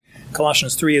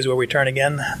Colossians 3 is where we turn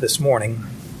again this morning.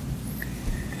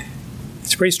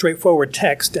 It's a pretty straightforward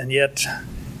text, and yet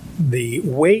the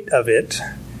weight of it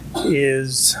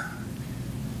is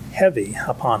heavy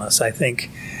upon us, I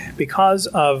think, because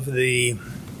of the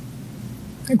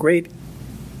great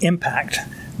impact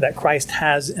that Christ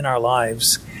has in our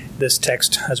lives. This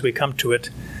text, as we come to it,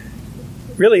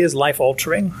 really is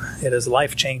life-altering. It is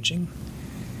life-changing.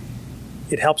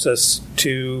 It helps us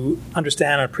to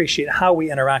understand and appreciate how we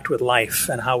interact with life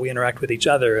and how we interact with each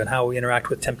other and how we interact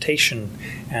with temptation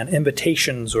and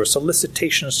invitations or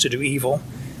solicitations to do evil.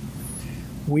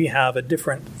 We have a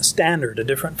different standard, a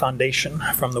different foundation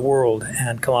from the world,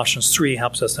 and Colossians 3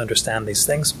 helps us to understand these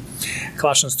things.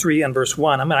 Colossians 3 and verse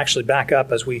 1, I'm going to actually back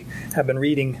up as we have been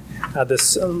reading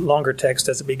this longer text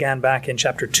as it began back in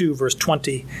chapter 2, verse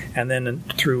 20, and then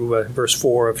through verse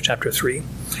 4 of chapter 3.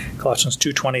 Colossians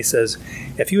 2:20 says,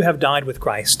 "If you have died with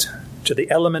Christ to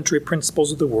the elementary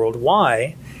principles of the world,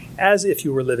 why, as if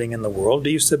you were living in the world, do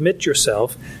you submit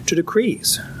yourself to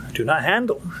decrees? Do not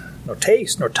handle, nor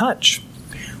taste, nor touch,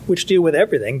 which deal with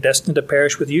everything destined to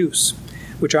perish with use,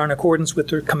 which are in accordance with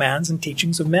the commands and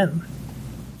teachings of men,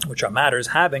 which are matters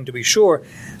having, to be sure,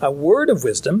 a word of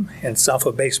wisdom and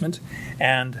self-abasement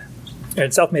and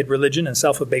self-made religion and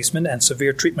self-abasement and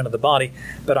severe treatment of the body,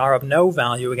 but are of no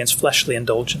value against fleshly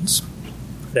indulgence.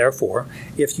 Therefore,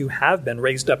 if you have been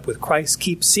raised up with Christ,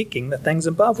 keep seeking the things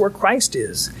above where Christ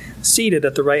is, seated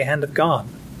at the right hand of God.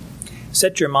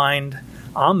 Set your mind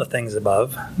on the things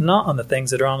above, not on the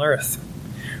things that are on earth.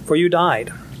 For you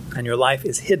died, and your life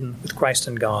is hidden with Christ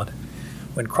in God.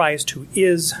 When Christ, who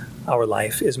is our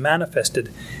life, is manifested,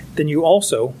 then you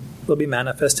also will be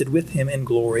manifested with him in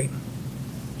glory."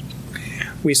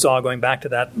 We saw, going back to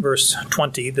that verse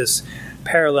 20, this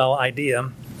parallel idea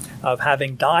of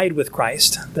having died with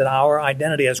Christ, that our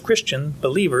identity as Christian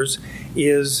believers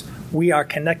is we are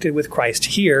connected with Christ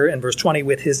here in verse 20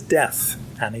 with his death.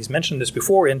 And he's mentioned this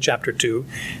before in chapter 2,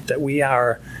 that we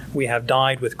have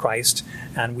died with Christ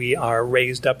and we are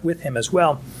raised up with him as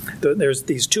well. There's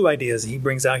these two ideas he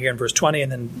brings out here in verse 20,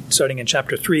 and then starting in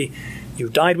chapter 3,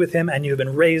 you've died with him and you've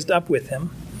been raised up with him.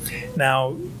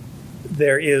 Now,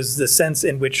 there is the sense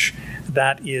in which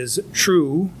that is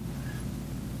true.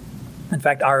 In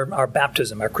fact, our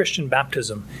baptism, our Christian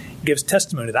baptism, gives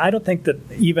testimony to that. I don't think that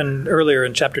even earlier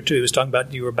in chapter 2, he was talking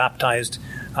about you were baptized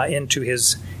into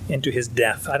his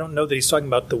death. I don't know that he's talking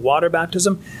about the water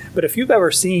baptism, but if you've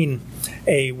ever seen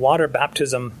a water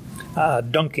baptism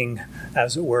dunking,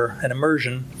 as it were, an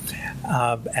immersion,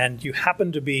 and you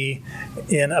happen to be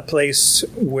in a place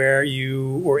where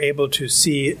you were able to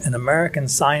see an American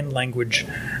Sign Language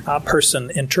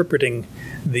person interpreting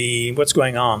what's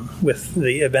going on with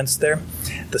the events there.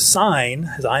 The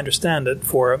sign, as I understand it,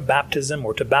 for baptism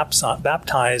or to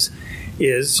baptize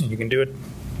is, and you can do it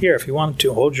here if you want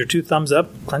to, hold your two thumbs up,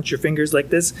 clench your fingers like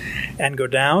this, and go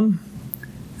down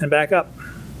and back up.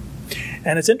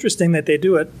 And it's interesting that they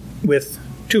do it with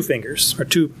two fingers, or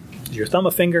your thumb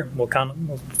a finger, we'll count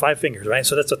 5 fingers, right?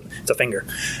 So it's a finger.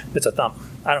 It's a thumb.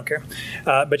 I don't care.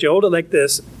 But you hold it like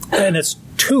this, and it's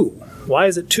 2. Why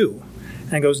is it 2?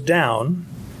 And it goes down,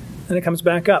 and it comes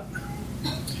back up.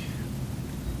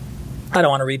 I don't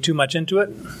want to read too much into it.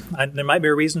 There might be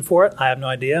a reason for it. I have no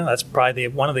idea. That's probably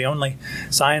one of the only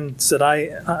signs that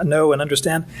I know and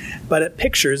understand. But it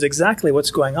pictures exactly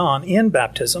what's going on in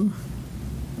baptism.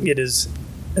 It is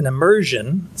an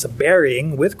immersion. It's a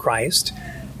burying with Christ,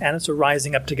 and it's a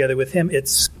rising up together with him.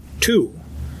 It's 2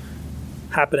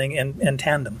 happening in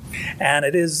tandem. And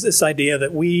it is this idea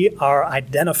that we are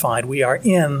identified. We are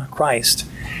in Christ.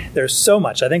 There's so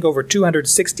much. I think over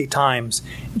 260 times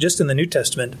just in the New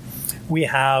Testament, we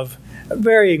have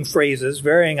varying phrases,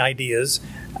 varying ideas,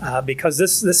 because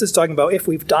this is talking about if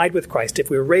we've died with Christ, if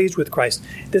we're raised with Christ.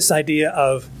 This idea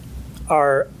of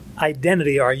our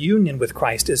identity, our union with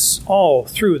Christ is all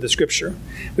through the Scripture.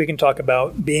 We can talk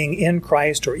about being in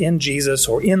Christ or in Jesus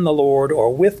or in the Lord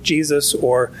or with Jesus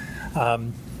or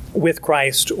with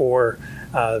Christ or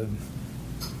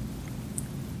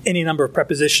any number of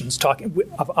prepositions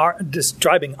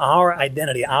describing our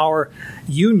identity, our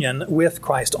union with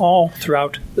Christ, all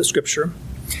throughout the Scripture.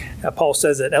 Paul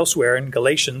says that elsewhere in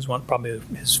Galatians, one of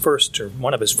his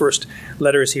first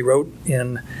letters he wrote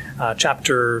in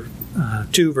chapter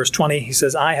 2, verse 20, he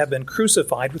says, "I have been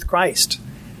crucified with Christ,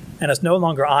 and it's no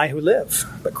longer I who live,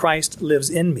 but Christ lives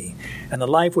in me. And the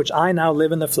life which I now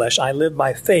live in the flesh, I live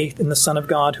by faith in the Son of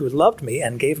God who loved me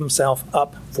and gave himself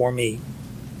up for me."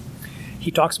 He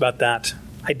talks about that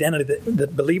identity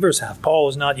that believers have. Paul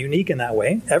is not unique in that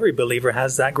way. Every believer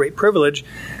has that great privilege.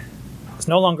 It's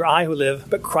no longer I who live,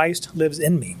 but Christ lives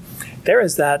in me. There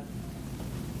is that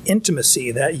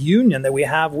intimacy, that union that we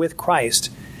have with Christ,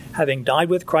 having died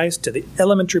with Christ to the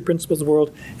elementary principles of the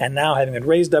world, and now having been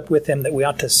raised up with him, that we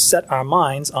ought to set our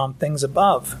minds on things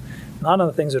above, not on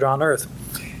the things that are on earth.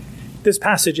 This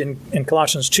passage in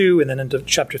Colossians 2 and then into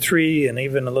chapter 3 and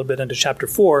even a little bit into chapter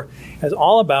 4 is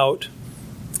all about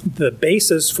the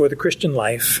basis for the Christian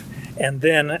life, and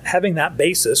then having that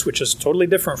basis, which is totally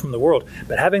different from the world,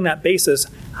 but having that basis,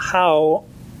 how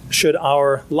should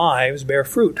our lives bear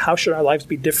fruit? How should our lives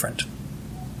be different?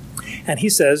 And he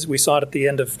says, we saw it at the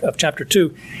end of chapter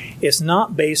 2, it's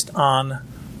not based on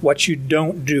what you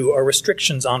don't do or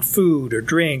restrictions on food or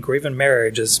drink or even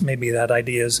marriage, as maybe that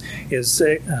idea is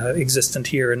existent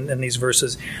here in these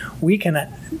verses. We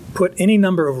can put any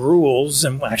number of rules,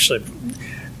 and actually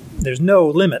there's no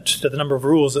limit to the number of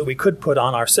rules that we could put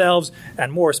on ourselves,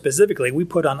 and more specifically, we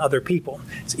put on other people.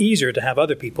 It's easier to have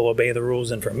other people obey the rules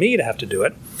than for me to have to do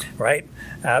it, right?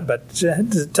 But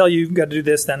to tell you you've got to do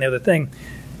this, that, and the other thing,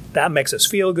 that makes us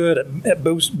feel good. It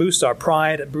boosts our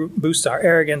pride. It boosts our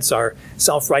arrogance, our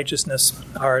self-righteousness,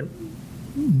 our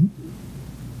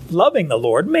loving the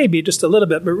Lord, maybe just a little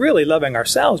bit, but really loving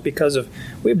ourselves because of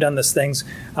we've done these things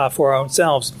for our own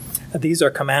selves. These are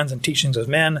commands and teachings of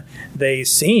men. They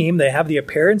have the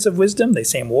appearance of wisdom. They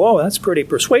seem, whoa, that's pretty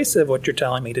persuasive what you're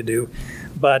telling me to do.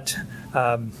 But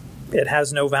it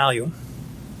has no value.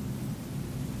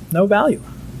 No value.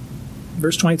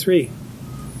 Verse 23.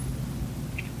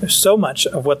 There's so much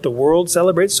of what the world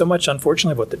celebrates, so much,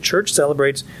 unfortunately, of what the church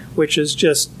celebrates, which is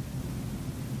just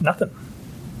nothing.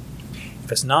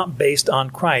 If it's not based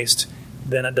on Christ,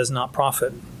 then it does not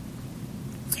profit.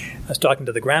 I was talking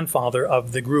to the grandfather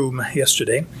of the groom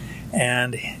yesterday,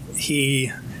 and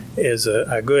he is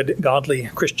a good,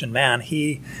 godly Christian man.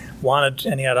 He wanted,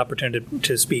 and he had opportunity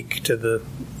to speak to the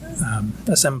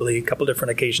assembly a couple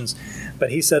different occasions, but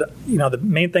he said, the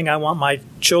main thing I want my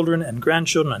children and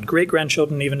grandchildren and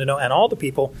great-grandchildren even to know, and all the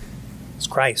people, is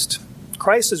Christ.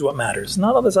 Christ is what matters,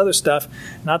 not all this other stuff,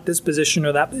 not this position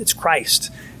or that. It's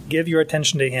Christ. Give your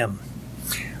attention to him.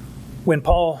 When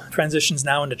Paul transitions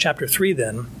now into chapter 3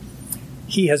 then,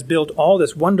 he has built all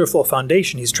this wonderful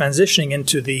foundation. He's transitioning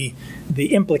into the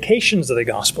implications of the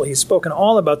gospel. He's spoken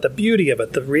all about the beauty of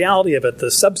it, the reality of it,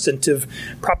 the substantive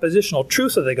propositional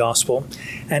truth of the gospel.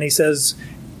 And he says,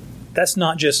 that's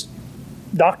not just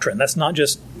doctrine. That's not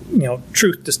just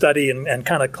truth to study and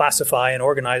kind of classify and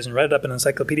organize and write it up in an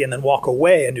encyclopedia and then walk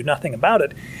away and do nothing about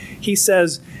it. He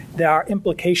says there are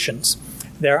implications.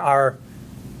 There are,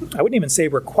 I wouldn't even say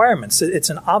requirements. It's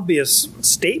an obvious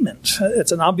statement.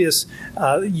 It's an obvious,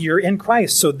 you're in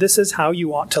Christ, so this is how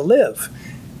you ought to live.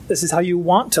 This is how you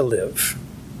want to live.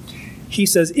 He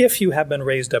says, if you have been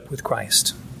raised up with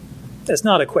Christ. It's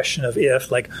not a question of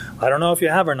if, like, I don't know if you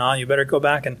have or not, you better go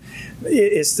back. And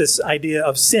it's this idea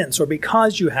of since, or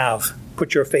because you have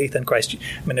put your faith in Christ.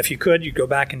 I mean, if you could, you'd go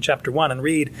back in chapter 1 and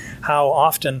read how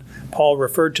often Paul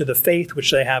referred to the faith which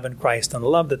they have in Christ and the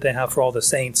love that they have for all the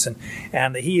saints.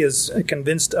 And he is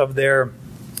convinced of their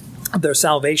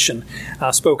salvation,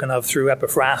 spoken of through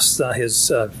Epaphras,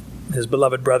 his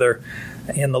beloved brother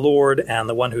in the Lord, and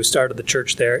the one who started the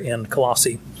church there in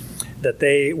Colossae, that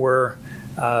they were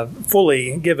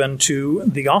fully given to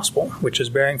the gospel, which is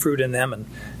bearing fruit in them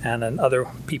and in other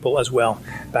people as well.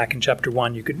 Back in chapter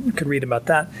 1, you could read about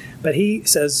that. But he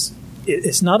says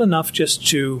it's not enough just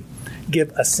to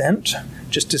give assent,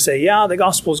 just to say, yeah, the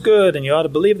gospel is good and you ought to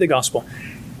believe the gospel.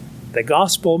 The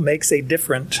gospel makes a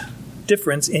difference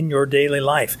in your daily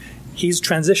life. He's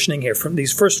transitioning here from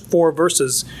these first 4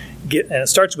 verses, and it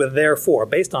starts with therefore,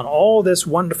 based on all this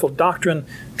wonderful doctrine,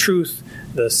 truth,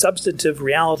 the substantive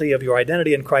reality of your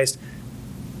identity in Christ.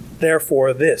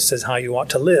 Therefore, this is how you ought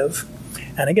to live.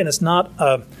 And again, it's not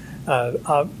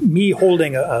me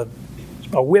holding a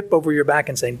whip over your back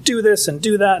and saying, do this and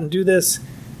do that and do this.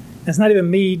 It's not even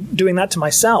me doing that to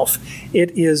myself.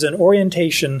 It is an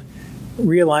orientation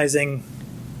realizing,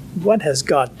 what has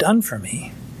God done for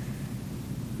me?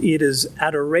 It is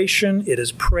adoration, it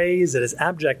is praise, it is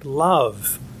abject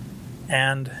love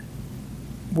and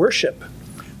worship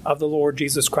of the Lord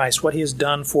Jesus Christ, what he has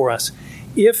done for us.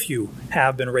 If you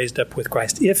have been raised up with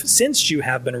Christ, since you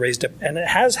have been raised up, and it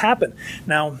has happened.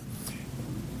 Now,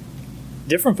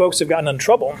 different folks have gotten in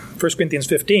trouble. 1 Corinthians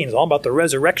 15 is all about the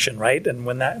resurrection, right? And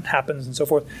when that happens and so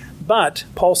forth. But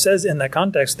Paul says in that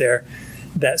context there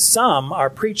that some are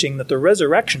preaching that the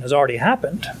resurrection has already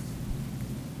happened,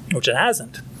 which it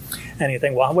hasn't. And you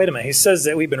think, well, wait a minute. He says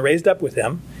that we've been raised up with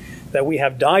him, that we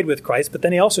have died with Christ, but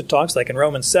then he also talks, like in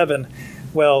Romans 7,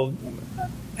 well,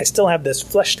 I still have this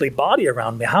fleshly body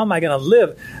around me. How am I going to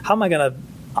live? How am I going to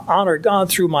honor God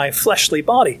through my fleshly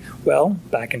body. Well,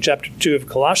 back in chapter 2 of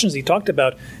Colossians, he talked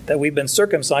about that we've been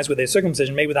circumcised with a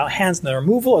circumcision made without hands, and the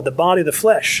removal of the body of the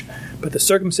flesh, but the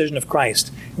circumcision of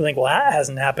Christ. We think, well, that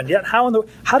hasn't happened yet. How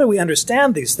do we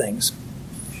understand these things?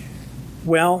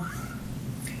 Well,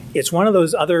 it's one of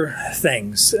those other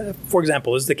things. For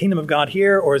example, is the kingdom of God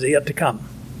here, or is it yet to come?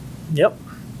 Yep.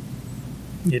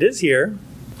 It is here,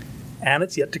 and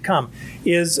it's yet to come.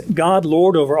 Is God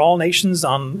Lord over all nations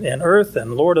on earth,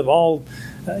 and Lord of all,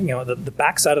 the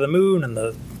backside of the moon and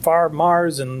the far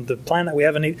Mars and the planet we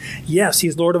haven't? Yes,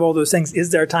 he's Lord of all those things. Is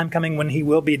there a time coming when he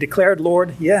will be declared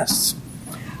Lord? Yes.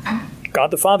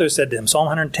 God the Father said to him, Psalm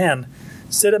 110,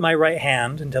 "Sit at my right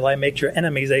hand until I make your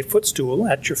enemies a footstool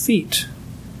at your feet."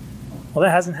 Well,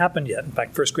 that hasn't happened yet. In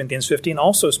fact, 1 Corinthians 15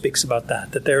 also speaks about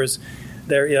that there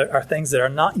are things that are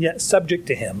not yet subject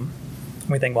to him. And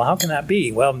we think, well, how can that be?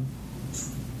 Well,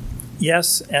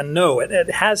 yes and no. It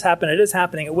has happened. It is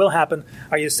happening. It will happen.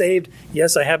 Are you saved?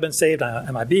 Yes, I have been saved.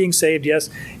 Am I being saved? Yes.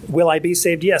 Will I be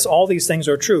saved? Yes. All these things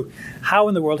are true. How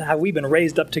in the world have we been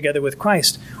raised up together with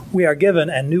Christ? We are given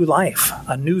a new life,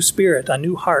 a new spirit, a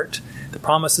new heart. The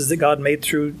promises that God made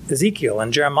through Ezekiel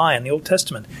and Jeremiah in the Old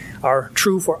Testament are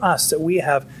true for us, that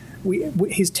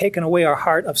He's taken away our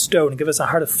heart of stone and given us a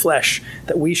heart of flesh,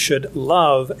 that we should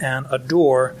love and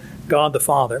adore God the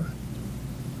Father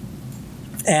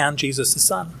and Jesus the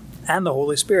Son and the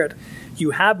Holy Spirit.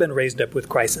 You have been raised up with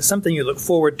Christ. It's something you look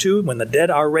forward to when the dead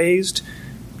are raised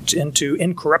into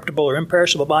incorruptible or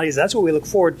imperishable bodies. That's what we look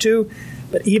forward to.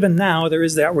 But even now, there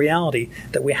is that reality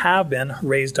that we have been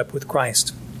raised up with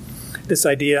Christ. This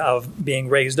idea of being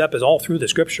raised up is all through the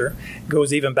Scripture. It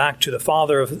goes even back to the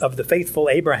father of the faithful,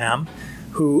 Abraham,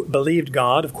 who believed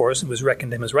God, of course, and was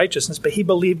reckoned to him as righteousness, but he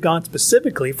believed God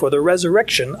specifically for the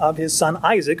resurrection of his son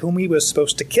Isaac, whom he was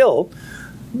supposed to kill,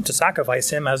 to sacrifice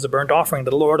him as the burnt offering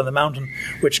to the Lord on the mountain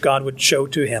which God would show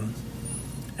to him.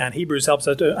 And Hebrews helps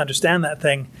us to understand that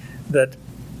thing, that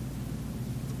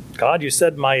God, you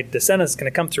said my descendants is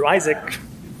going to come through Isaac.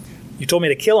 You told me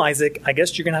to kill Isaac. I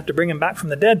guess you're going to have to bring him back from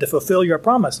the dead to fulfill your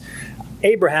promise.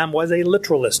 Abraham was a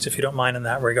literalist, if you don't mind, in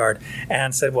that regard,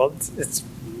 and said, well,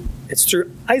 it's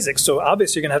through Isaac, so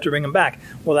obviously you're going to have to bring him back.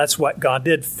 Well, that's what God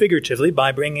did figuratively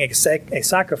by bringing a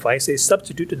sacrifice, a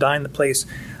substitute to die in the place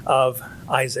of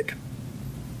Isaac.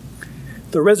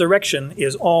 The resurrection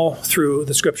is all through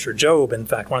the Scripture. Job, in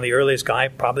fact, one of the earliest guy,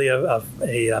 probably a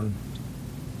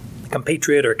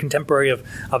compatriot or contemporary of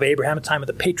Abraham, at the time of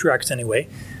the patriarchs anyway,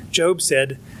 Job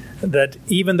said that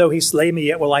even though he slay me,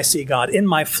 yet will I see God. In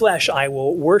my flesh I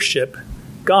will worship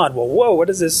God. Well, whoa, what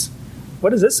is this?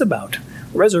 What is this about?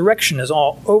 Resurrection is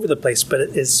all over the place, but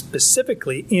it is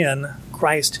specifically in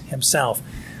Christ himself.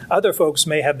 Other folks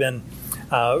may have been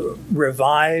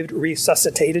revived,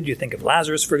 resuscitated. You think of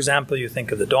Lazarus, for example. You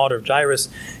think of the daughter of Jairus.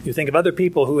 You think of other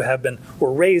people who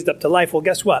were raised up to life. Well,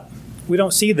 guess what? We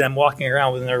don't see them walking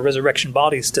around with their resurrection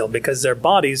bodies still, because their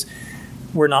bodies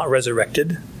were not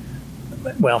resurrected.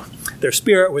 Well, their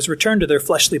spirit was returned to their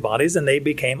fleshly bodies and they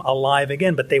became alive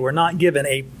again, but they were not given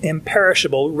a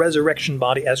imperishable resurrection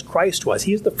body as Christ was.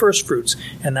 He is the first fruits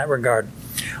in that regard.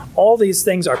 All these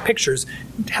things are pictures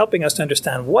helping us to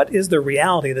understand what is the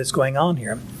reality that's going on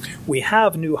here. We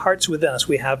have new hearts within us.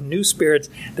 We have new spirits.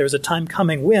 There's a time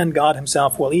coming when God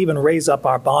himself will even raise up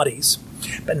our bodies.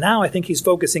 But now I think he's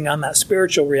focusing on that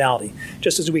spiritual reality.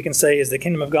 Just as we can say, is the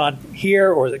kingdom of God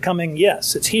here or is it coming?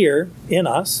 Yes, it's here in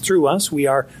us, through us. We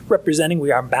are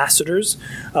ambassadors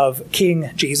of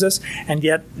King Jesus. And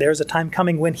yet there's a time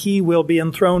coming when he will be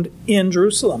enthroned in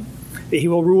Jerusalem. He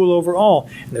will rule over all.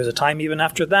 And there's a time even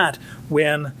after that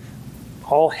when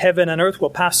all heaven and earth will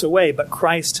pass away, but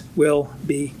Christ will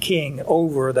be king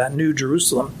over that new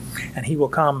Jerusalem. And he will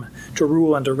come to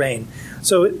rule and to reign.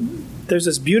 So there's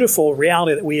this beautiful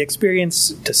reality that we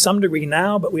experience to some degree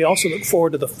now, but we also look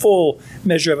forward to the full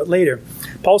measure of it later.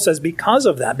 Paul says, because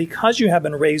of that, because you have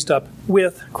been raised up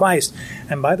with Christ.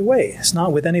 And by the way, it's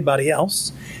not with anybody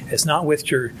else. It's not with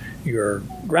your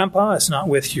grandpa. It's not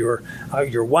with your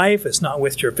wife. It's not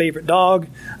with your favorite dog.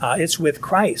 It's with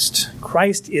Christ.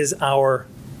 Christ is our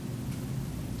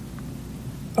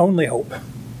only hope.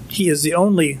 He is the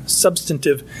only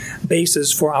substantive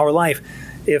basis for our life.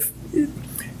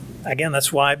 Again,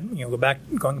 that's why,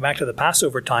 going back to the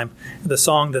Passover time, the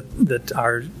song that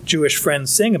our Jewish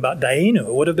friends sing about Dayenu,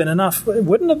 it would have been enough. It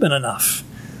wouldn't have been enough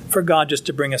for God just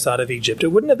to bring us out of Egypt. It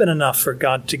wouldn't have been enough for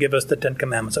God to give us the Ten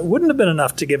Commandments. It wouldn't have been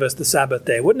enough to give us the Sabbath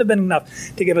day. It wouldn't have been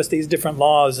enough to give us these different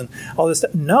laws and all this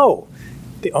stuff. No.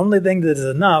 The only thing that is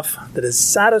enough, that is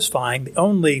satisfying, the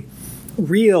only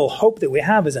real hope that we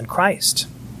have is in Christ.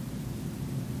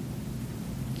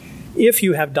 If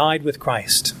you have died with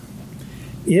Christ,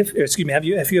 if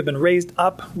you have been raised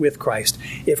up with Christ,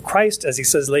 if Christ, as he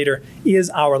says later, is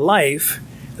our life,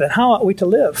 then how ought we to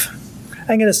live?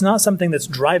 Again, it's not something that's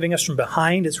driving us from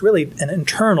behind. It's really an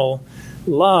internal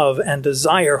love and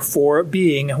desire for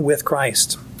being with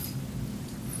Christ.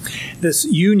 This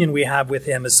union we have with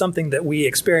him is something that we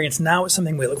experience now. It's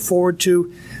something we look forward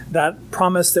to. That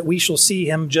promise that we shall see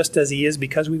him just as he is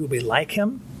because we will be like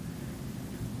him.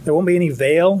 There won't be any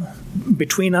veil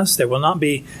between us. There will not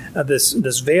be this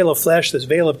veil of flesh, this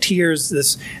veil of tears,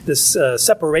 this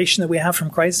separation that we have from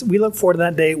Christ. We look forward to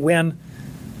that day when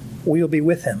we will be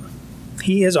with him.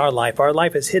 He is our life. Our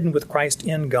life is hidden with Christ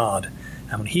in God.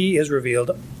 And when he is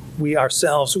revealed, we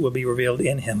ourselves will be revealed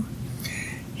in him.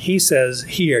 He says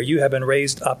here, you have been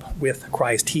raised up with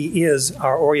Christ. He is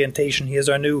our orientation. He is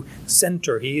our new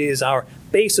center. He is our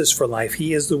basis for life.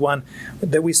 He is the one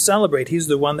that we celebrate. He's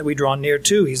the one that we draw near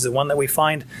to. He's the one that we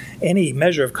find any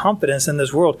measure of confidence in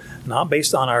this world, not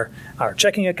based on our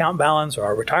checking account balance or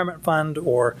our retirement fund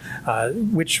or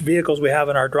which vehicles we have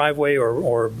in our driveway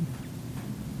or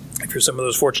if you're some of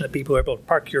those fortunate people who are able to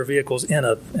park your vehicles in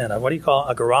a what do you call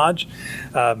it, a garage,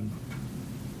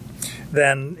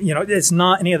 then, it's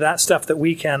not any of that stuff that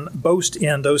we can boast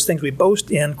in. Those things we boast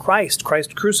in Christ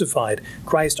crucified,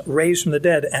 Christ raised from the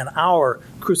dead, and our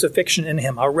crucifixion in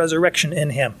him, our resurrection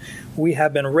in him. We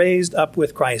have been raised up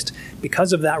with Christ.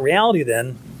 Because of that reality,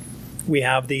 then, we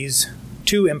have these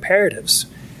two imperatives.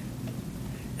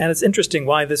 And it's interesting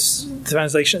why this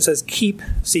translation says, keep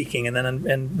seeking, and then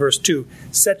in verse 2,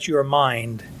 set your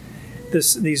mind.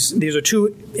 These are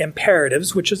two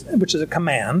imperatives, which is a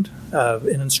command,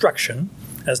 an instruction.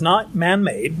 It's not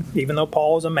man-made, even though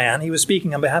Paul is a man. He was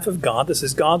speaking on behalf of God. This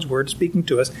is God's word speaking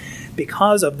to us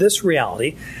because of this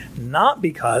reality, not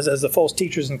because, as the false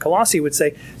teachers in Colossae would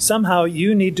say, somehow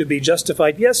you need to be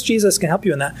justified. Yes, Jesus can help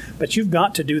you in that, but you've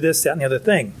got to do this, that, and the other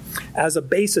thing as a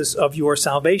basis of your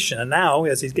salvation. And now,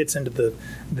 as he gets into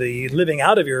the living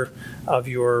out of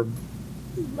your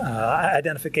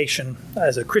identification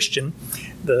as a Christian,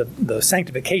 the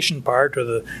sanctification part or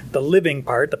the living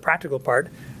part, the practical part,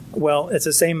 well, it's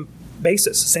the same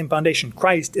basis, the same foundation.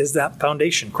 Christ is that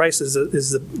foundation. Christ is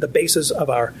the basis of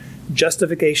our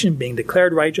justification, being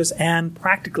declared righteous, and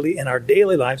practically in our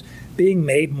daily lives being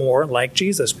made more like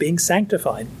Jesus, being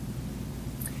sanctified.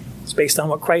 It's based on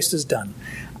what Christ has done.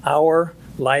 Our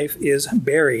life is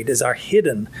buried, is our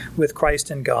hidden with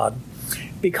Christ in God.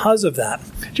 Because of that,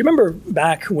 do you remember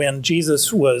back when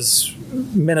Jesus was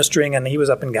ministering and he was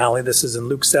up in Galilee? This is in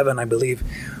Luke 7, I believe.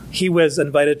 He was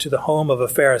invited to the home of a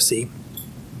Pharisee.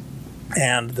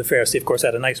 And the Pharisee, of course,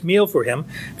 had a nice meal for him.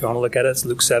 If you want to look at it, it's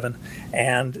Luke 7.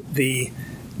 And the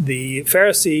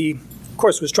Pharisee, of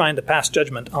course, was trying to pass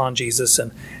judgment on Jesus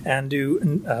and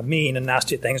do mean and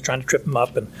nasty things, trying to trip him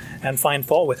up and find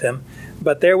fault with him.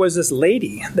 But there was this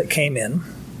lady that came in.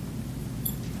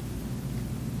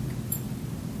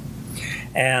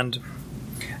 And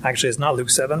actually, it's not Luke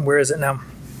 7. Where is it now?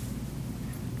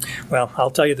 Well, I'll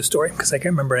tell you the story because I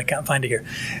can't remember and I can't find it here.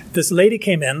 This lady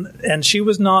came in, and she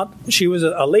was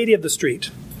a lady of the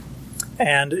street.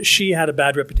 And she had a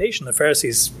bad reputation. The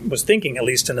Pharisees was thinking, at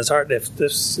least in his heart, if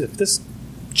this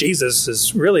Jesus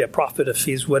is really a prophet, if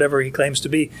he's whatever he claims to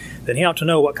be, then he ought to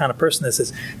know what kind of person this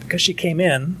is. Because she came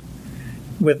in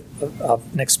with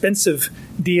an expensive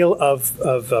deal of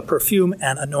perfume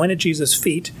and anointed Jesus'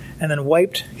 feet and then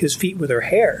wiped his feet with her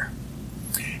hair.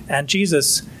 And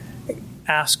Jesus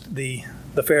asked the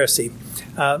Pharisee,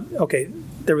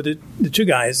 there were the two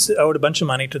guys that owed a bunch of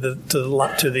money to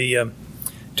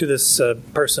this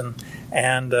person,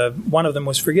 and one of them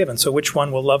was forgiven. So which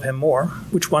one will love him more?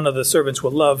 Which one of the servants will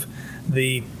love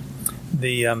the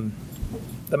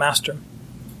master?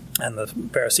 And the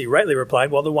Pharisee rightly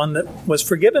replied, well, the one that was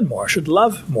forgiven more should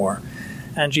love more.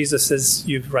 And Jesus says,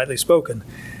 you've rightly spoken.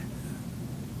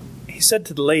 He said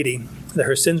to the lady that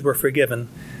her sins were forgiven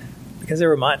because they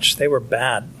were much, they were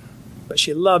bad. But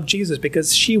she loved Jesus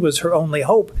because she was her only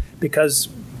hope, because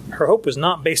her hope was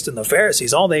not based in the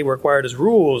Pharisees. All they required is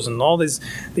rules and all these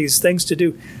things to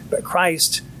do. But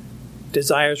Christ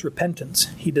desires repentance.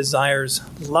 He desires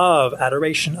love,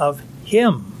 adoration of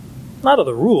him. Not of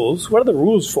the rules. What are the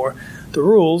rules for? The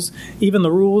rules, even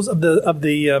the rules of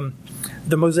the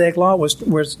Mosaic Law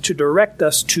was to direct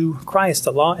us to Christ.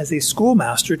 The law as a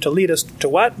schoolmaster to lead us to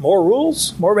what? More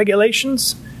rules? More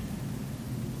regulations?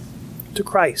 To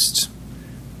Christ.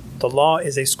 The law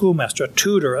is a schoolmaster, a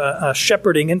tutor, a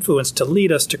shepherding influence to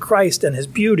lead us to Christ and his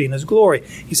beauty and his glory.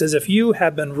 He says, if you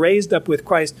have been raised up with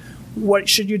Christ, what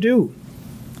should you do?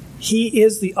 He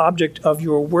is the object of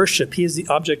your worship. He is the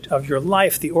object of your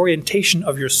life. The orientation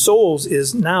of your souls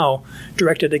is now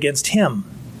directed against him.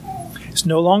 It's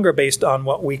no longer based on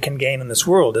what we can gain in this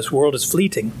world. This world is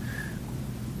fleeting.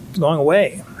 It's going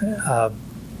away. I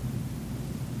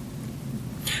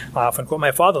often quote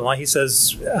my father-in-law. He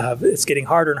says, it's getting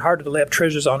harder and harder to lay up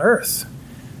treasures on earth.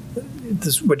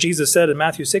 What Jesus said in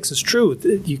Matthew 6 is true.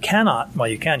 You cannot, well,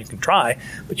 you can try,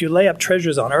 but you lay up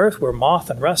treasures on earth where moth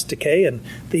and rust decay and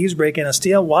thieves break in and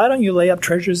steal. Why don't you lay up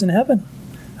treasures in heaven?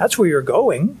 That's where you're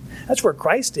going. That's where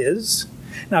Christ is.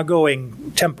 Now,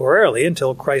 going temporarily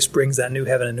until Christ brings that new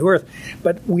heaven and new earth.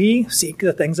 But we seek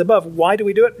the things above. Why do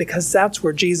we do it? Because that's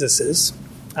where Jesus is.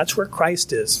 That's where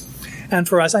Christ is. And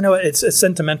for us, I know it's a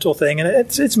sentimental thing, and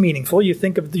it's meaningful. You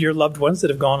think of your loved ones that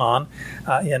have gone on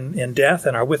in death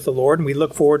and are with the Lord, and we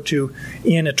look forward to,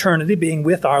 in eternity, being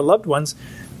with our loved ones.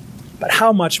 But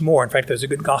how much more? In fact, there's a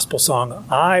good gospel song,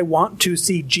 I want to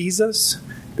see Jesus,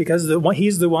 because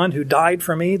he's the one who died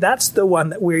for me. That's the one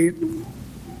that we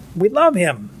love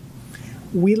him.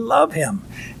 We love him.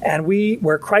 And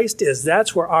where Christ is,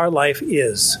 that's where our life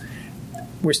is.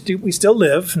 We still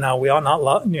live. Now, we ought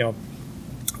not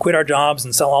quit our jobs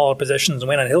and sell all our possessions and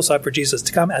wait on a hillside for Jesus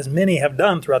to come, as many have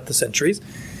done throughout the centuries.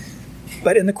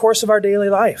 But in the course of our daily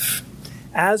life,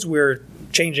 as we're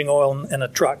changing oil in a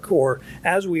truck, or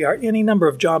as we are any number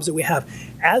of jobs that we have,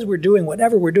 as we're doing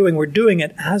whatever we're doing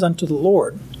it as unto the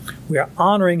Lord. We are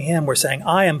honoring him. We're saying,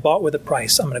 I am bought with a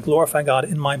price. I'm going to glorify God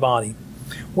in my body.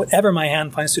 Whatever my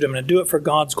hand finds to do, I'm going to do it for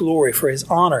God's glory, for his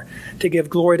honor, to give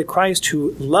glory to Christ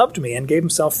who loved me and gave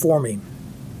himself for me.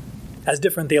 As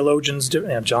different theologians,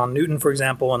 John Newton, for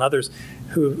example, and others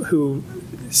who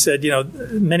said,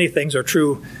 many things are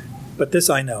true, but this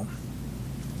I know.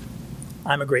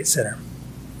 I'm a great sinner.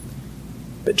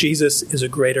 But Jesus is a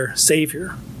greater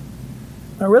Savior.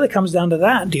 It really comes down to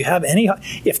that. Do you have any?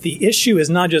 If the issue is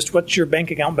not just what's your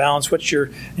bank account balance, what's your,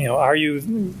 are you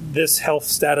this health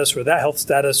status or that health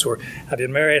status, or have you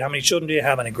been married? How many children do you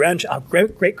have? How many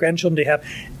great grandchildren do you have?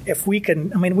 If we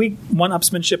can, we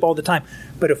one-upsmanship all the time,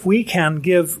 but if we can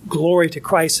give glory to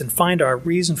Christ and find our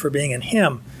reason for being in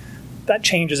him, that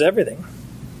changes everything.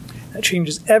 That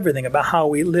changes everything about how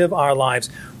we live our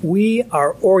lives. We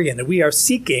are oriented. We are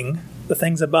seeking the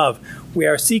things above. We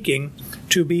are seeking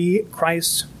to be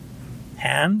Christ's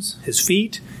hands, his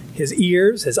feet, his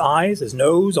ears, his eyes, his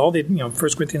nose, all the 1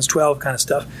 Corinthians 12 kind of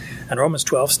stuff and Romans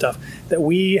 12 stuff, that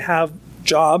we have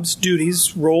jobs,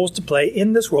 duties, roles to play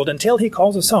in this world until he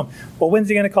calls us home. Well, when's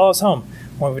he going to call us home?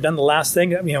 When we've done the last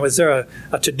thing? Is there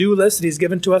a to-do list that he's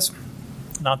given to us?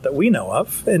 Not that we know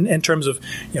of, in terms of,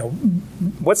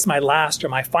 what's my last or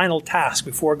my final task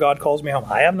before God calls me home?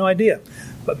 I have no idea.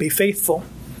 But be faithful.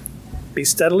 Be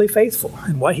steadily faithful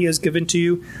in what he has given to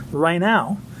you right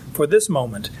now for this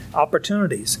moment.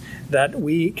 Opportunities that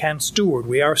we can steward.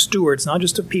 We are stewards, not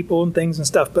just of people and things and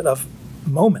stuff, but of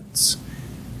moments.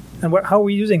 And how are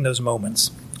we using those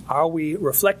moments? Are we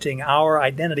reflecting our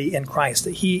identity in Christ,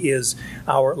 that he is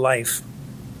our life?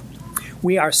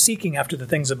 We are seeking after the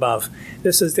things above.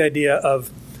 This is the idea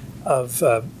of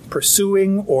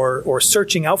pursuing or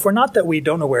searching out for, not that we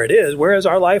don't know where it is. Where is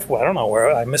our life? Well, I don't know,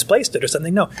 where I misplaced it or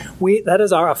something. No, that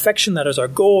is our affection, that is our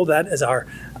goal, that is our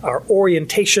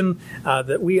orientation,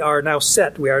 that we are now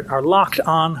set. We are locked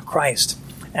on Christ.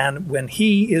 And when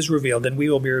he is revealed, then we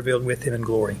will be revealed with him in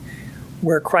glory.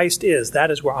 Where Christ is,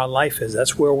 that is where our life is.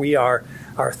 That's where we are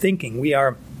thinking. We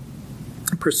are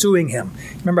pursuing him.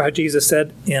 Remember how Jesus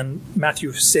said in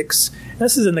Matthew 6, and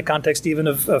this is in the context even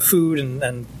of food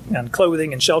and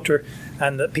clothing and shelter,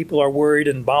 and that people are worried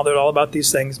and bothered all about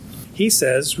these things. He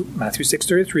says, Matthew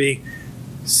 6:33,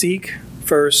 seek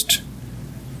first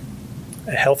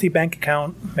a healthy bank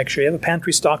account, make sure you have a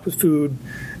pantry stocked with food.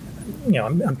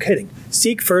 I'm kidding.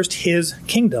 Seek first his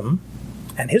kingdom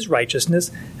and his righteousness,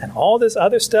 and all this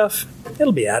other stuff,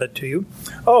 it'll be added to you.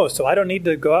 Oh, so I don't need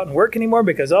to go out and work anymore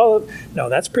because no,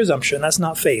 that's presumption. That's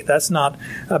not faith. That's not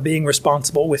being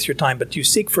responsible with your time. But you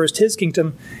seek first his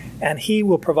kingdom, and he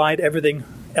will provide everything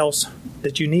else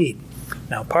that you need.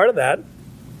 Now, part of that,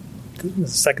 2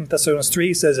 Thessalonians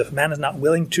 3 says, if a man is not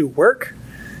willing to work,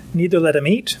 neither let him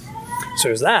eat. So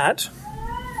there's that.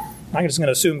 I'm just going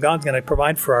to assume God's going to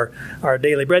provide for our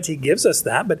daily bread. He gives us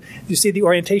that. But you see, the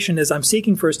orientation is I'm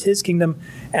seeking first his kingdom,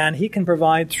 and he can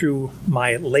provide through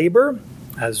my labor,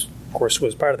 as, of course,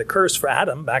 was part of the curse for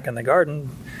Adam back in the garden,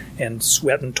 and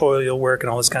sweat and toil you'll work and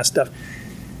all this kind of stuff.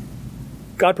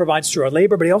 God provides through our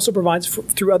labor, but he also provides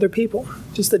through other people.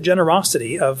 Just the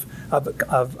generosity of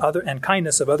other and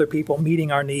kindness of other people meeting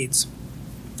our needs.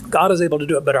 God is able to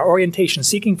do it, but our orientation,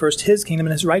 seeking first his kingdom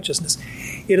and his righteousness,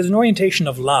 it is an orientation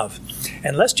of love.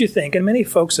 And lest you think, and many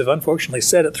folks have unfortunately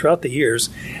said it throughout the years,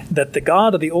 that the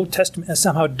God of the Old Testament is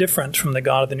somehow different from the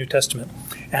God of the New Testament.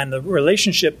 And the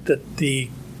relationship that the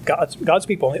God's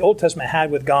people in the Old Testament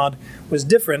had with God was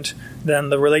different than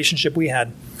the relationship we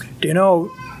had. Do you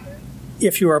know,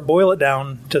 if you boil it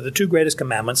down to the two greatest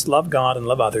commandments, love God and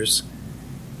love others,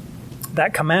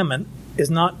 that commandment is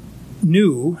not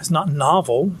new, it's not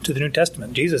novel to the New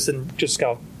Testament. Jesus didn't just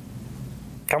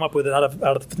come up with it out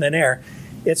of thin air.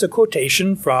 It's a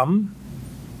quotation from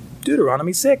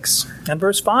Deuteronomy 6 and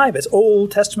verse 5. It's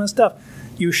Old Testament stuff.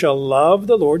 You shall love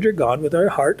the Lord your God with our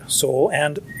heart, soul,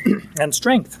 and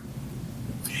strength.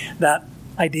 That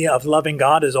idea of loving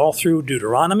God is all through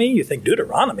Deuteronomy. You think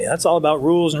Deuteronomy, that's all about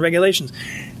rules and regulations.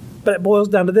 But it boils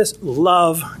down to this: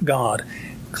 love God,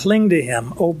 cling to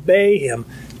Him, obey Him,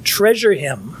 treasure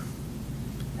Him.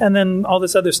 And then all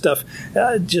this other stuff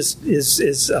just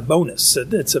is a bonus.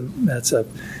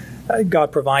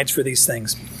 God provides for these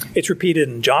things. It's repeated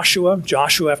in Joshua.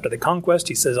 Joshua, after the conquest,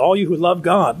 he says, all you who love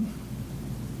God,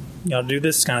 do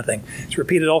this kind of thing. It's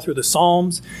repeated all through the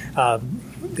Psalms.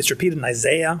 It's repeated in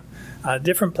Isaiah.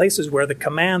 Different places where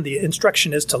the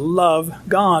instruction is to love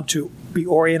God, to be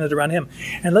oriented around Him.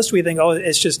 Unless we think,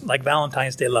 it's just like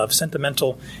Valentine's Day love,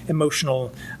 sentimental,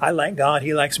 emotional, I like God,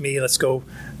 He likes me, let's go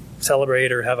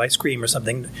celebrate or have ice cream or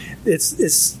something.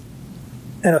 It's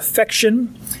an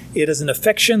affection. It is an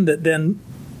affection that then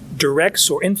directs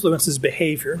or influences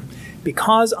behavior.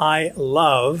 Because I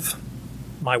love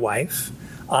my wife,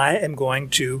 I am going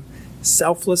to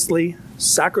selflessly,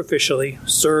 sacrificially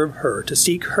serve her, to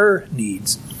seek her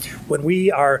needs. When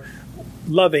we are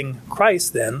loving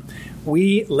Christ, then,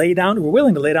 we're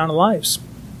willing to lay down our lives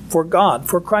for God,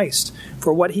 for Christ,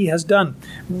 for what He has done.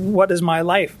 What is my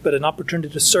life but an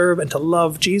opportunity to serve and to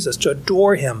love Jesus, to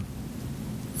adore Him?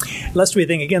 Lest we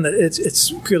think, again, that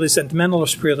it's purely sentimental or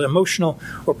purely emotional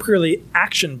or purely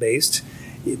action-based.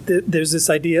 There's this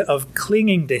idea of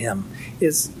clinging to Him.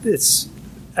 It's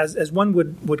as one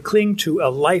would cling to a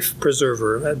life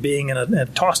preserver, being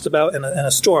tossed about in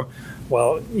a storm.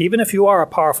 Well, even if you are a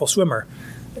powerful swimmer,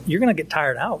 you're going to get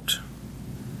tired out.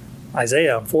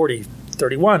 Isaiah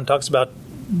 40:31 talks about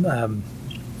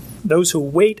those who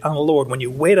wait on the Lord. When you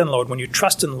wait on the Lord, when you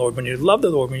trust in the Lord, when you love the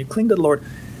Lord, when you cling to the Lord,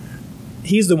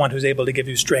 He's the one who's able to give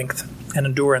you strength and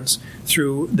endurance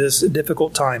through this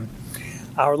difficult time.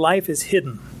 Our life is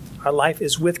hidden. Our life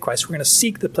is with Christ. We're going to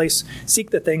seek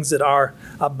the things that are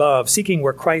above, seeking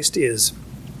where Christ is.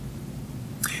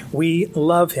 We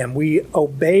love Him. We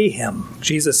obey Him.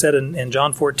 Jesus said in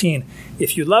John 14,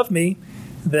 if you love me,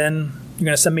 then you're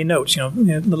going to send me notes,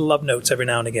 little love notes every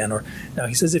now and again. Or no,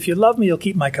 He says, if you love me, you'll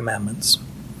keep my commandments.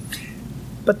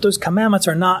 But those commandments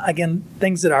are not, again,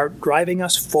 things that are driving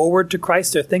us forward to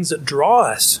Christ. They're things that draw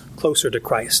us closer to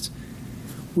Christ.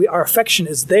 Our affection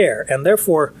is there, and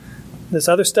therefore this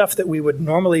other stuff that we would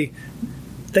normally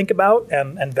think about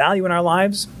and value in our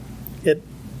lives, it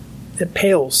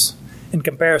pales in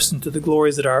comparison to the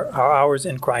glories that are ours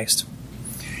in Christ.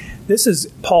 This is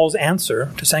Paul's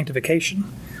answer to sanctification,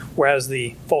 whereas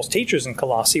the false teachers in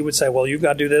Colossae would say, well, you've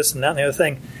got to do this and that and the other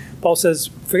thing. Paul says,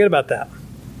 forget about that.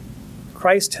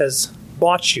 Christ has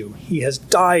bought you. He has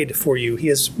died for you. He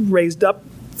has raised up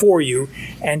for you,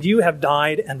 and you have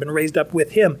died and been raised up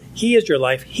with Him. He is your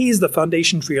life. He's the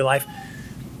foundation for your life.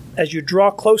 As you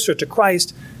draw closer to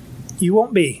Christ, you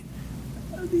won't be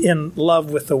in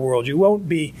love with the world. You won't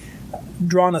be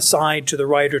drawn aside to the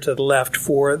right or to the left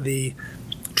for the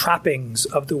trappings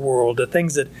of the world, the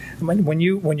things that when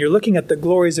you're looking at the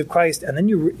glories of Christ, and then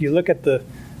you look at the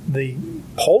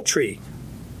paltry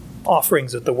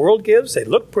offerings that the world gives, they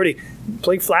look pretty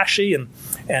flashy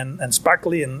and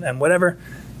sparkly and whatever.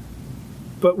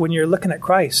 But when you're looking at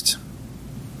Christ,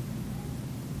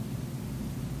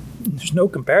 there's no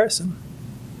comparison.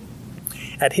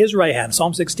 At His right hand,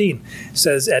 Psalm 16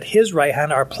 says, at His right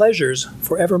hand are pleasures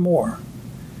forevermore.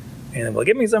 And well,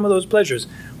 give me some of those pleasures.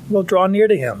 We'll draw near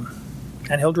to Him,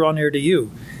 and He'll draw near to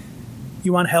you.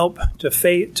 You want help to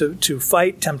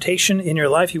fight temptation in your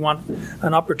life? You want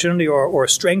an opportunity or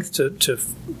strength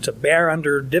to bear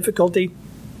under difficulty?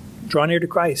 Draw near to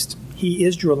Christ. He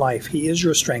is your life. He is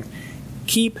your strength.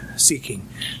 Keep seeking.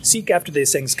 Seek after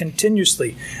these things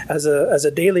continuously as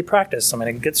a daily practice.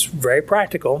 It gets very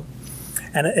practical.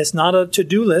 And it's not a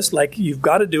to-do list like you've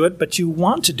got to do it, but you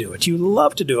want to do it. You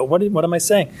love to do it. What am I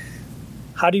saying?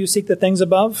 How do you seek the things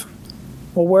above?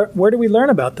 Well, where do we learn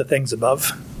about the things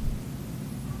above?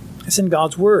 It's in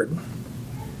God's Word.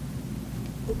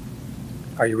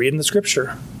 Are you reading the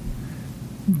Scripture?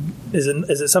 Is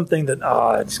it something that,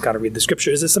 I just got to read the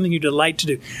Scripture? Is it something you delight to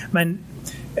do?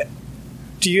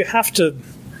 Do you have to...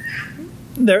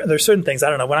 There are certain things, I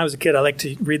don't know. When I was a kid, I liked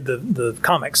to read the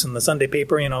comics and the Sunday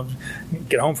paper,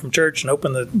 get home from church and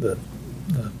open the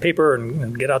the paper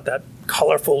and get out that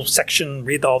colorful section,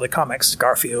 read all the comics,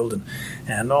 Garfield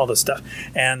and all this stuff.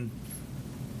 And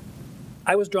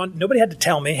I was drawn. Nobody had to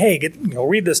tell me, hey,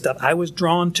 read this stuff. I was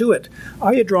drawn to it.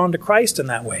 Are you drawn to Christ in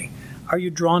that way? Are you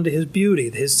drawn to his beauty,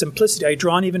 his simplicity? Are you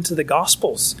drawn even to the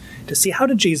Gospels to see how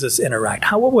did Jesus interact?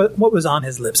 What was on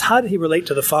his lips? How did he relate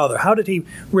to the Father? How did he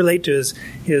relate to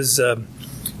his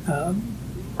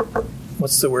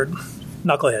what's the word?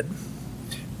 Knucklehead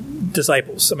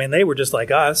disciples. I mean, they were just like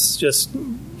us. Just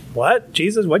what?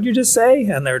 Jesus? What'd you just say?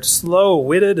 And they're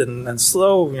slow-witted and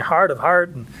slow, hard of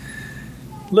heart and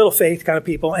little faith kind of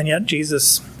people. And yet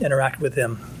Jesus interacted with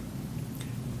them,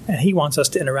 and he wants us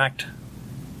to interact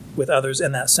with others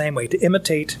in that same way, to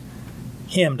imitate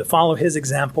him, to follow his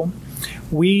example.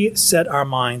 We set our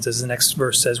minds, as the next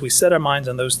verse says, we set our minds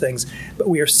on those things, but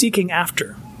we are seeking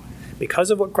after. Because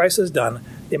of what Christ has done,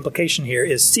 the implication here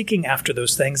is seeking after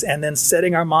those things and then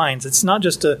setting our minds. It's not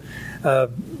just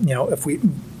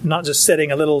not just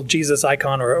setting a little Jesus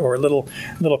icon or a little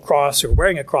cross or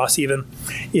wearing a cross even.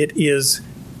 It is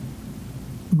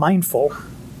mindful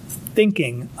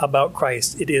thinking about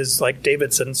Christ. It is, like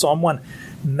David said in Psalm 1,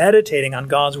 meditating on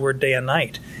God's word day and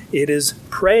night. It is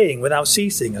praying without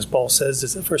ceasing, as Paul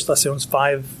says in 1 Thessalonians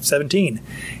 5:17.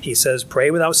 He says,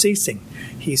 pray without ceasing.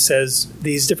 He says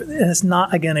these different, and it's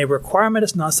not, again, a requirement.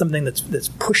 It's not something that's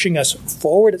pushing us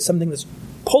forward. It's something that's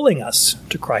pulling us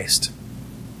to Christ.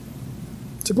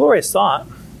 It's a glorious thought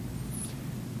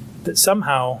that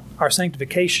somehow our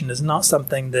sanctification is not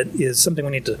something that is something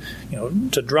we need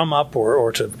to drum up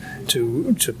or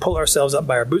to pull ourselves up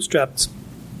by our bootstraps,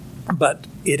 but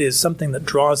it is something that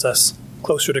draws us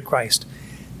closer to Christ.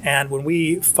 And when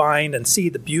we find and see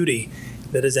the beauty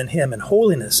that is in him, and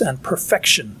holiness and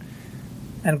perfection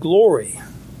and glory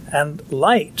and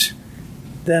light,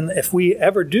 then if we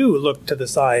ever do look to the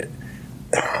side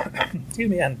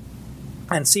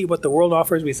and see what the world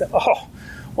offers, we say, oh,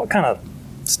 what kind of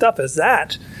stuff is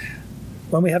that?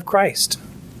 When we have Christ,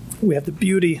 we have the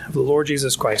beauty of the Lord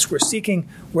Jesus Christ. We're seeking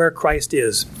where Christ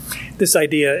is. This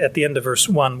idea at the end of verse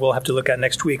 1 we'll have to look at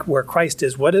next week, where Christ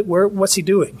is. What's he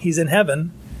doing? He's in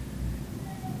heaven,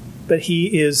 but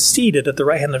he is seated at the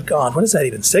right hand of God. What does that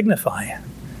even signify?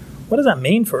 What does that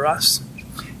mean for us?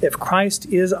 If Christ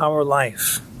is our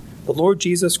life, the Lord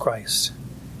Jesus Christ,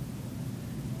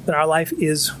 then our life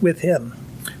is with him.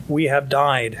 We have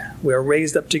died. We are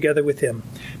raised up together with him.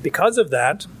 Because of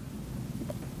that,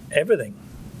 everything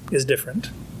is different.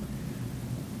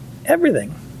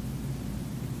 Everything.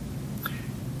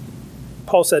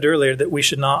 Paul said earlier that we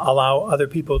should not allow other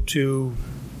people to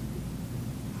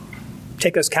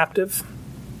take us captive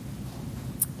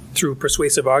through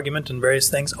persuasive argument and various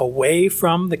things away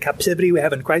from the captivity we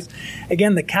have in Christ.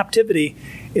 Again, the captivity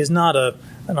is not a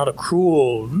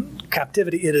cruel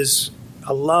captivity. It is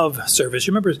a love service.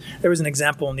 You remember there was an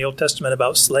example in the Old Testament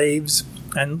about slaves,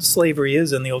 and slavery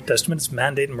is in the Old Testament. It's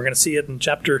mandated, and we're going to see it in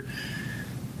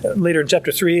later in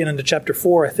chapter 3 and into chapter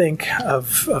 4, I think,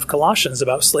 of Colossians,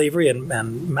 about slavery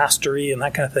and mastery and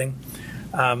that kind of thing.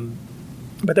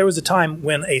 But there was a time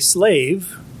when a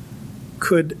slave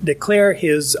could declare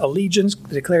his allegiance,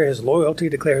 declare his loyalty,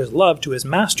 declare his love to his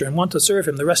master, and want to serve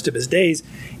him the rest of his days,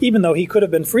 even though he could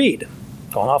have been freed,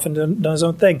 gone off and done his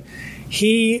own thing.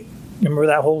 Remember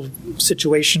that whole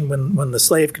situation when the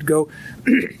slave could go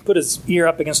put his ear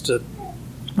up against a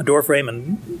door frame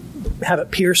and have it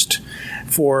pierced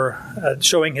for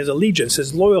showing his allegiance,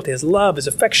 his loyalty, his love, his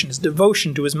affection, his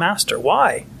devotion to his master.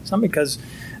 Why? It's not because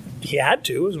he had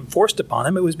to. It wasn't forced upon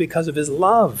him. It was because of his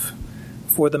love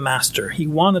for the master. He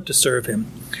wanted to serve him.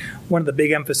 One of the big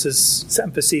emphases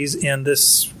in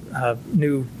this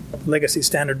new Legacy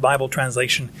Standard Bible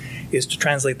translation is to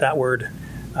translate that word.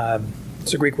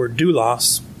 It's a Greek word,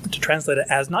 doulos, to translate it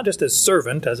as not just as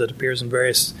servant, as it appears in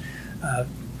various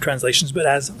translations, but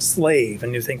as slave.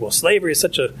 And you think, well, slavery is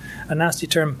such a nasty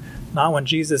term. Not when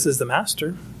Jesus is the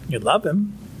master. You love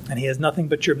him, and he has nothing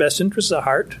but your best interests at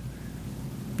heart.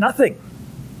 Nothing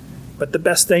but the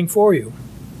best thing for you.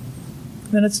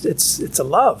 Then it's a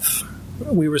love.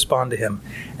 We respond to him.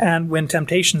 And when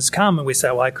temptations come and we say,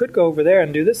 well, I could go over there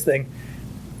and do this thing,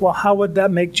 well, how would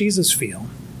that make Jesus feel?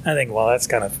 I think, well, that's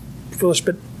kind of foolish,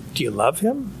 but do you love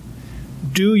him?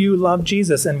 Do you love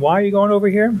Jesus? And why are you going over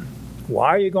here? Why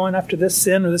are you going after this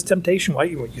sin or this temptation? Why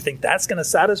you think that's going to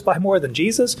satisfy more than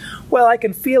Jesus? Well, I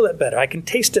can feel it better. I can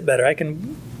taste it better. I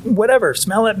can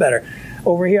smell it better.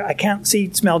 Over here, I can't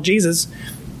smell Jesus.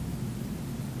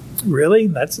 Really?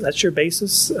 That's your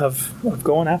basis of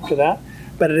going after that?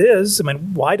 But it is. I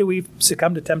mean, why do we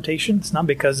succumb to temptation? It's not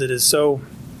because it is so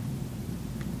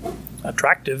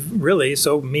attractive, really,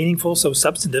 so meaningful, so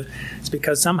substantive, is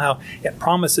because somehow it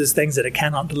promises things that it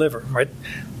cannot deliver, right?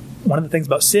 One of the things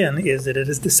about sin is that it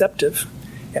is deceptive.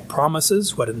 It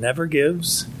promises what it never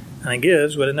gives, and it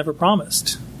gives what it never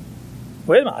promised.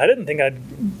 Wait a minute, I didn't think I'd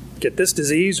get this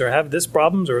disease or have this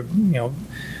problems, or,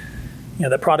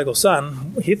 the prodigal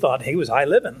son, he thought he was high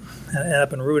living and ended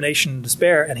up in ruination and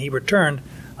despair, and he returned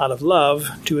out of love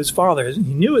to his father. He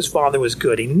knew his father was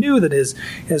good. He knew that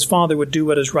his father would do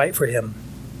what is right for him.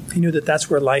 He knew that that's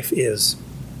where life is.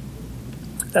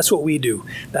 That's what we do.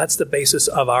 That's the basis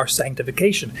of our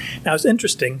sanctification. Now, it's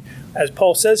interesting, as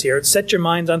Paul says here, set your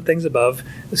minds on things above.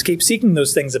 Let's keep seeking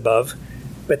those things above.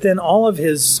 But then all of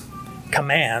his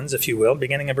commands, if you will,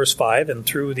 beginning in verse 5 and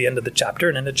through the end of the chapter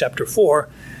and into chapter 4,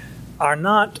 are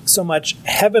not so much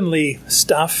heavenly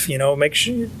stuff, make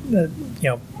sure,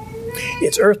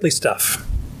 it's earthly stuff.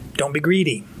 Don't be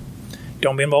greedy.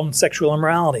 Don't be involved in sexual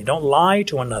immorality. Don't lie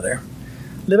to one another.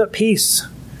 Live at peace.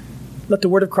 Let the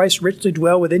word of Christ richly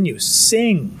dwell within you.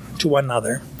 Sing to one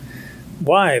another.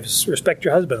 Wives, respect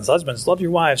your husbands. Husbands, love your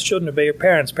wives. Children, obey your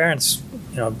parents. Parents,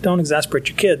 don't exasperate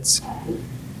your kids.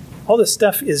 All this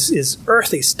stuff is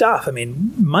earthly stuff.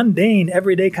 Mundane,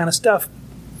 everyday kind of stuff.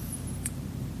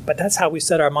 But that's how we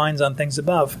set our minds on things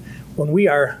above. When we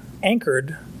are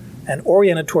anchored and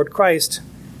oriented toward Christ,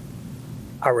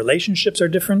 our relationships are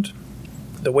different.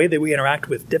 The way that we interact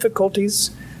with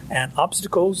difficulties and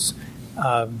obstacles,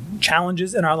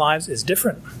 challenges in our lives is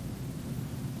different.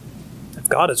 If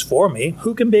God is for me,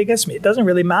 who can be against me? It doesn't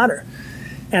really matter.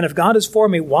 And if God is for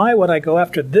me, why would I go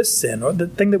after this sin or the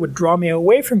thing that would draw me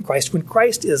away from Christ when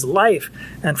Christ is life,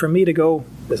 and for me to go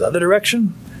this other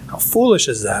direction? How foolish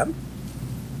is that?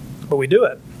 But we do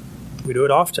it. We do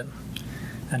it often.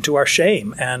 And to our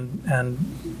shame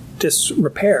and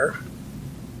disrepair.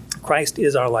 Christ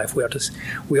is our life. We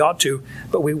ought to,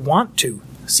 but we want to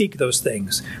seek those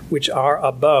things which are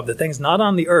above, the things not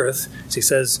on the earth, as he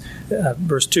says,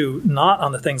 verse 2, not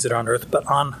on the things that are on earth, but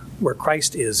on where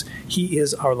Christ is. He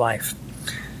is our life.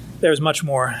 There's much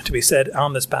more to be said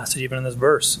on this passage, even in this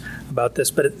verse, about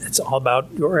this, but it's all about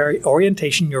your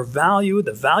orientation, your value,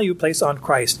 the value placed on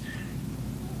Christ.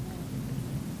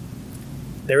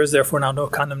 There is therefore now no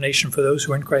condemnation for those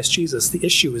who are in Christ Jesus. The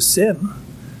issue is sin.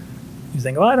 You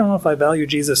think, I don't know if I value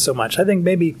Jesus so much. I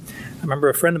remember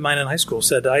a friend of mine in high school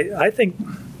said, I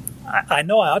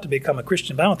know I ought to become a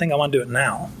Christian, but I don't think I want to do it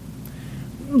now.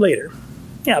 Later.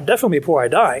 Yeah, definitely before I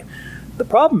die. The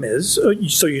problem is,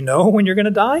 so you know when you're going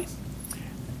to die?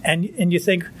 And you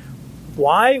think,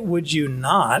 why would you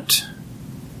not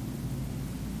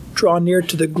draw near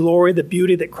to the glory, the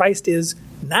beauty that Christ is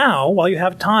now while you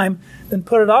have time, then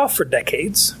put it off for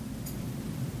decades?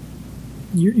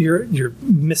 You're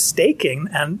mistaken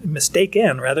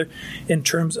in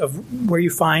terms of where you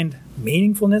find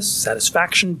meaningfulness,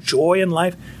 satisfaction, joy in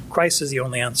life. Christ is the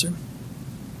only answer.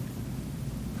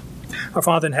 Our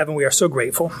Father in heaven, we are so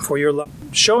grateful for your love,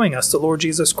 showing us the Lord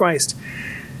Jesus Christ,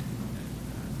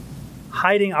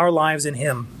 hiding our lives in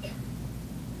him,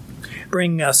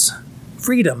 bringing us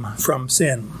freedom from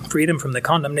sin, freedom from the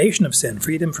condemnation of sin,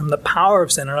 freedom from the power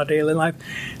of sin in our daily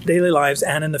lives,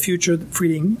 and in the future,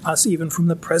 freeing us even from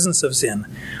the presence of sin.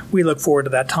 We look forward to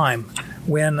that time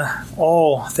when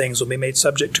all things will be made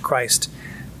subject to Christ.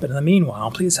 But in the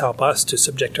meanwhile, please help us to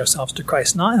subject ourselves to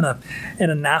Christ, not in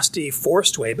a nasty,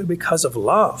 forced way, but because of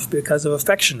love, because of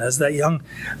affection, as that young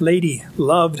lady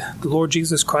loved the Lord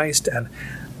Jesus Christ and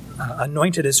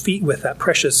anointed his feet with that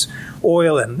precious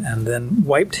oil and then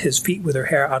wiped his feet with her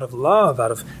hair out of love,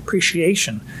 out of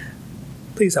appreciation.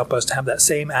 Please help us to have that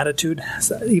same attitude,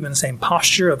 even same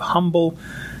posture of humble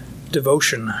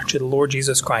devotion to the Lord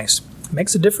Jesus Christ. It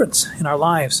makes a difference in our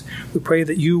lives. We pray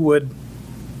that you would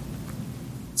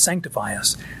sanctify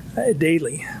us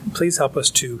daily. Please help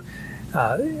us to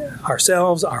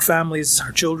ourselves, our families,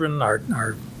 our children,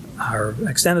 our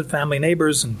extended family,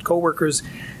 neighbors, and co-workers,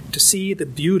 to see the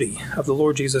beauty of the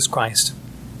Lord Jesus Christ,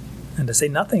 and to say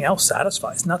nothing else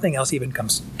satisfies, nothing else even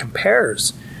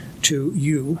compares to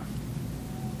you.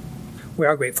 We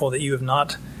are grateful that you have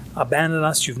not abandoned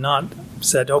us. You've not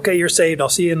said, okay, you're saved, I'll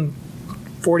see you in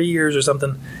 40 years or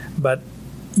something, but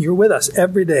you're with us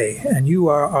every day, and you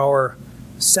are our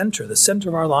center, the center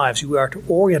of our lives. You are to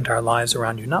orient our lives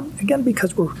around you, not, again,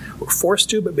 because we're forced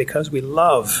to, but because we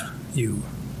love you.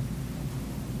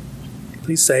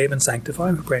 Please save and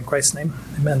sanctify. We pray in Christ's name.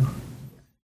 Amen.